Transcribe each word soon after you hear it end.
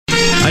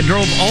I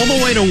drove all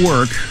the way to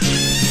work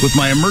with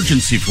my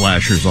emergency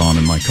flashers on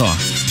in my car.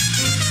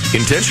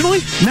 Intentionally?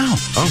 No.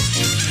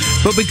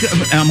 Oh. But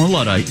because I'm a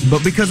Luddite,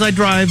 but because I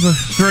drive a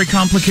very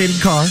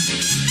complicated car,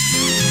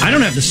 I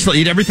don't have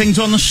the everything's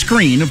on the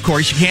screen. Of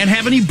course, you can't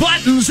have any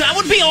buttons. That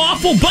would be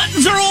awful.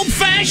 Buttons are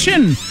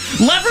old-fashioned.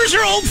 Levers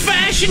are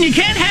old-fashioned. You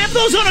can't have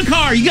those on a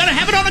car. You got to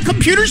have it on a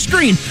computer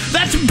screen.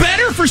 That's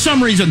better for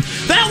some reason.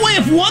 That way,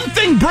 if one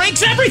thing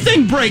breaks,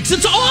 everything breaks.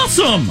 It's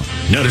awesome.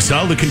 Notice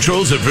all the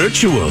controls are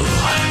virtual.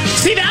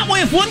 See, that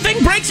way, if one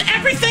thing breaks,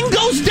 everything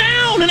goes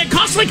down, and it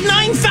costs like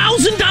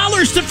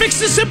 $9,000 to fix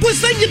the simplest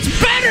thing. It's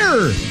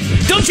better.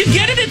 Don't you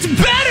get it? It's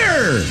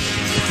better.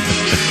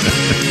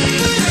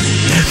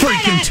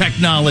 Freaking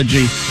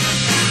technology.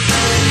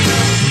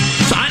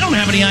 So I don't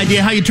have any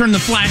idea how you turn the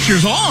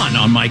flashers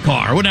on my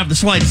car. I wouldn't have the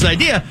slightest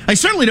idea. I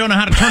certainly don't know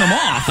how to turn them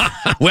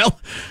off. Well,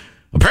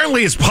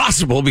 apparently it's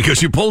possible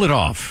because you pulled it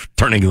off,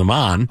 turning them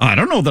on. I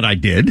don't know that I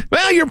did.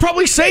 Well, you're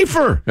probably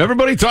safer.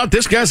 Everybody thought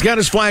this guy's got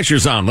his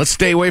flashers on. Let's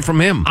stay away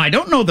from him. I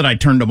don't know that I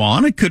turned them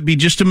on. It could be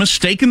just a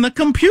mistake in the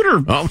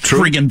computer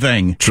friggin'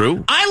 thing.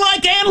 True. I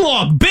like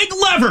analog. Big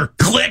lever.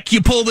 Click,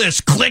 you pull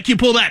this. Click, you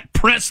pull that.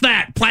 Press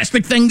that.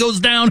 Plastic thing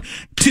goes down.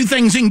 Two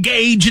things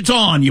engage. It's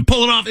on. You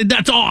pull it off.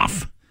 That's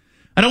off.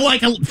 I don't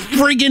like a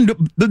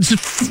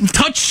friggin'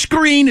 touch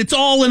screen. It's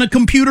all in a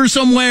computer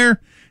somewhere.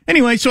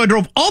 Anyway, so I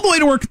drove all the way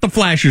to work with the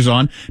flashers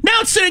on.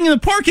 Now it's sitting in the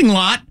parking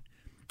lot,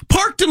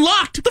 parked and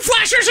locked. The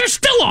flashers are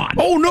still on.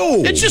 Oh,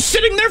 no. It's just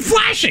sitting there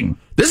flashing.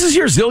 This is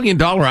your $1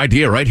 zillion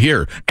idea right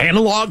here.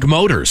 Analog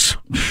motors.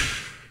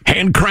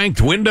 Hand-cranked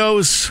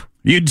windows.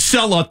 You'd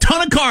sell a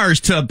ton of cars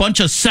to a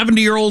bunch of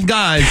 70-year-old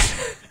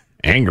guys.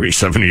 Angry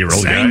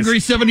 70-year-old guys. Angry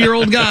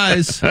 70-year-old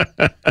guys.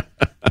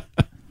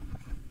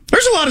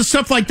 There's a lot of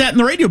stuff like that in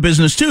the radio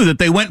business, too, that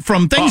they went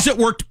from things that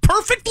worked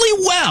perfectly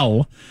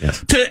well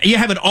to you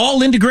have it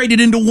all integrated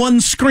into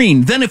one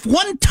screen. Then if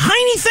one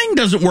tiny thing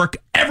doesn't work,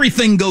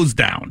 everything goes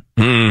down.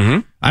 Mm-hmm.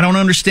 I don't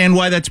understand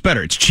why that's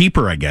better. It's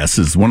cheaper, I guess,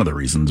 is one of the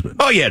reasons. But.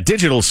 Oh, yeah,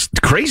 digital's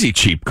crazy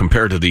cheap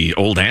compared to the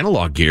old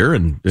analog gear.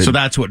 And so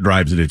that's what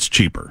drives it. It's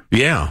cheaper.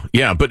 Yeah,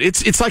 but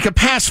it's like a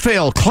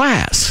pass-fail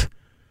class.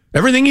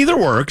 Everything either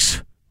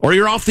works or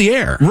you're off the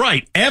air.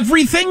 Right.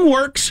 Everything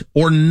works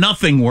or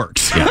nothing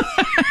works. Yeah.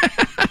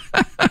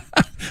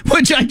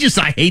 Which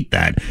I hate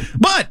that.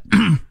 But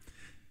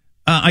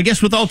I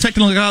guess with all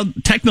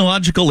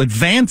technological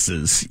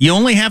advances, you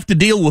only have to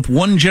deal with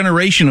one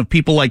generation of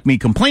people like me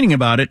complaining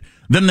about it.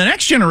 Then the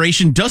next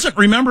generation doesn't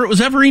remember it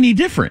was ever any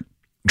different.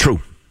 True.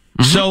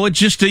 Mm-hmm. So it's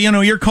just,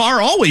 your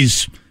car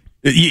always,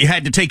 you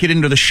had to take it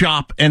into the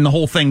shop and the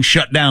whole thing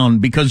shut down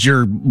because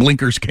your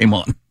blinkers came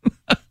on.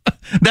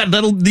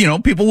 That'll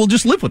people will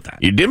just live with that.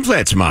 Your dim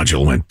flats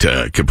module went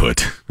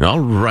kaput. All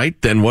right,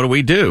 then what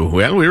do?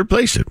 Well, we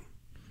replace it.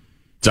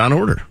 It's on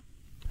order.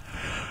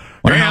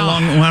 Wonder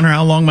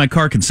how long my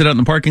car can sit out in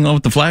the parking lot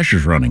with the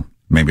flashers running.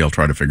 Maybe I'll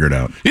try to figure it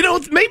out.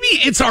 Maybe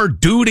it's our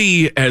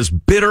duty as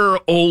bitter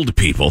old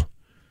people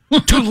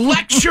to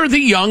lecture the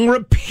young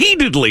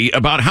repeatedly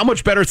about how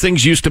much better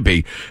things used to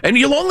be. And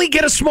you'll only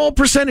get a small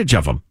percentage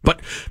of them. But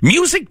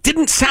music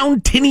didn't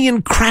sound tinny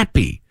and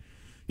crappy.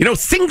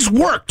 Things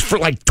worked for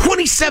like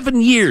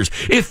 27 years.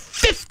 If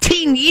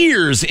 15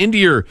 years into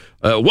your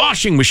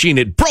washing machine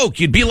it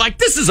broke, you'd be like,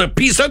 this is a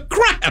piece of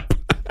crap.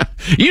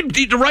 You'd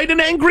need to write an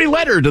angry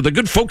letter to the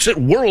good folks at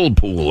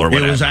Whirlpool or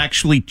whatever. It was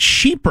actually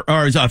cheaper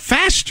or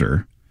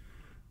faster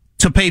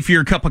to pay for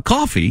your cup of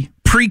coffee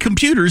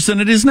pre-computers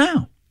than it is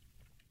now.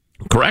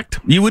 Correct.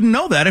 You wouldn't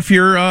know that if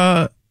you're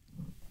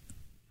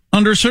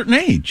under a certain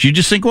age. You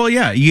just think, well,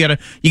 yeah, you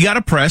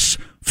gotta press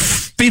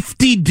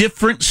 50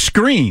 different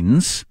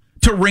screens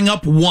to ring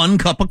up one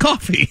cup of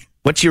coffee.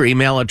 What's your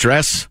email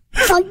address?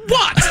 For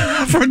what?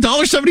 For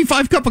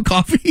 $1.75 cup of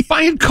coffee?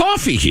 Buying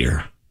coffee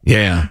here.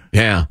 Yeah.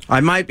 I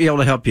might be able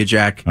to help you,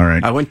 Jack. All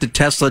right. I went to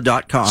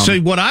Tesla.com. So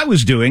what I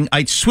was doing,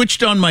 I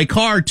switched on my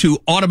car to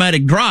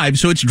automatic drive,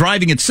 so it's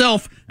driving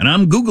itself, and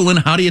I'm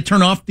Googling how do you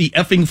turn off the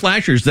effing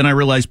flashers. Then I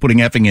realized putting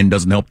effing in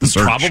doesn't help the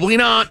search. Probably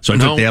not. So I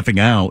took the effing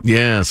out.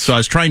 Yes. So I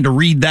was trying to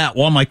read that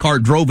while my car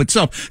drove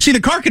itself. See,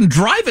 the car can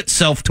drive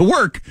itself to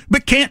work,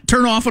 but can't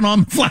turn off and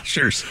on the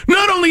flashers.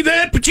 Not only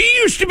that, but you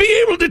used to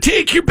be able to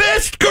take your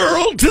best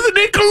girl to the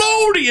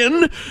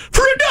Nickelodeon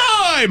for a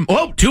dime.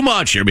 Well, too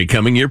much. You're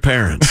becoming your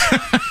parents.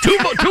 Too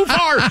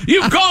far.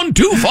 You've gone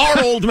too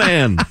far, old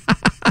man.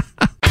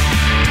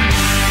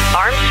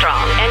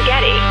 Armstrong and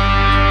Getty.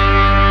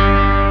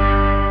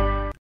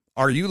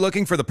 Are you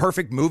looking for the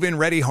perfect move-in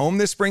ready home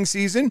this spring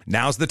season?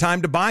 Now's the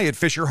time to buy at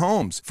Fisher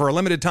Homes. For a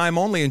limited time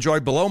only, enjoy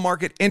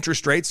below-market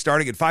interest rates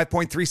starting at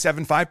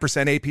 5.375%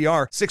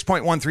 APR,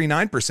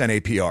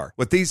 6.139% APR.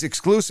 With these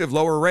exclusive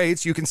lower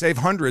rates, you can save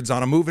hundreds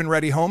on a move-in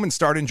ready home and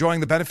start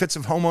enjoying the benefits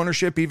of home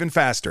ownership even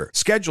faster.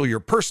 Schedule your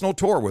personal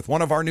tour with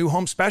one of our new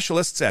home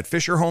specialists at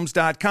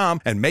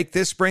FisherHomes.com and make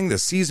this spring the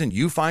season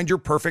you find your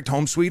perfect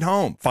home sweet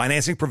home.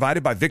 Financing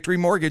provided by Victory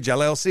Mortgage,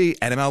 LLC,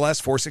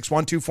 NMLS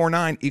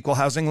 461249, Equal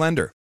Housing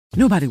Lender.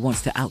 Nobody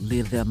wants to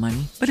outlive their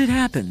money, but it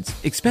happens,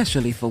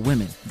 especially for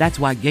women. That's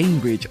why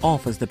Gainbridge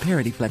offers the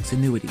Parity Flex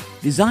annuity,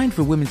 designed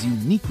for women's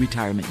unique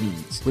retirement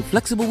needs, with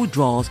flexible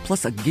withdrawals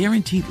plus a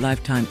guaranteed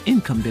lifetime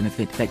income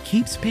benefit that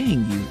keeps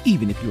paying you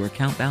even if your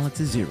account balance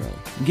is zero.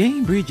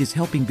 Gainbridge is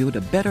helping build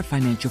a better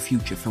financial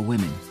future for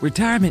women.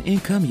 Retirement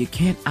income you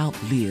can't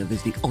outlive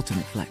is the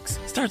ultimate flex.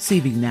 Start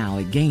saving now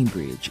at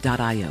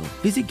Gainbridge.io.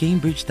 Visit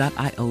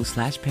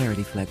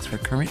Gainbridge.io/ParityFlex for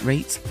current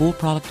rates, full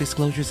product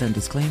disclosures and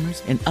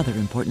disclaimers, and other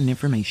important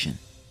information.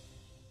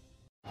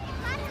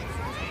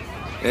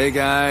 Hey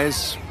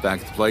guys,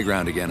 back at the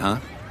playground again, huh?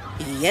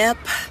 Yep.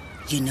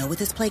 You know what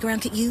this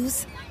playground could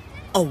use?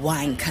 A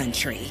wine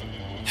country.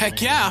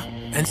 Heck yeah,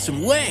 and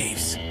some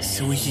waves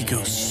so we could go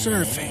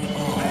surfing.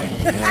 Oh,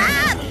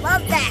 yeah.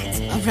 Love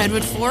that. A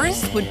redwood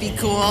forest would be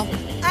cool.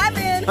 I'm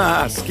in.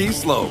 Ski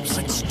slopes.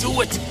 Let's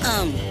do it.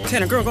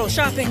 Can a girl go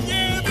shopping?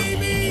 Yeah,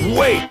 baby.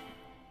 Wait.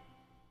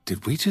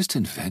 Did we just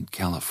invent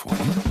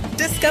California?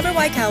 Discover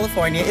why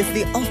California is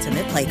the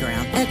ultimate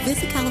playground at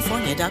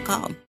visitcalifornia.com.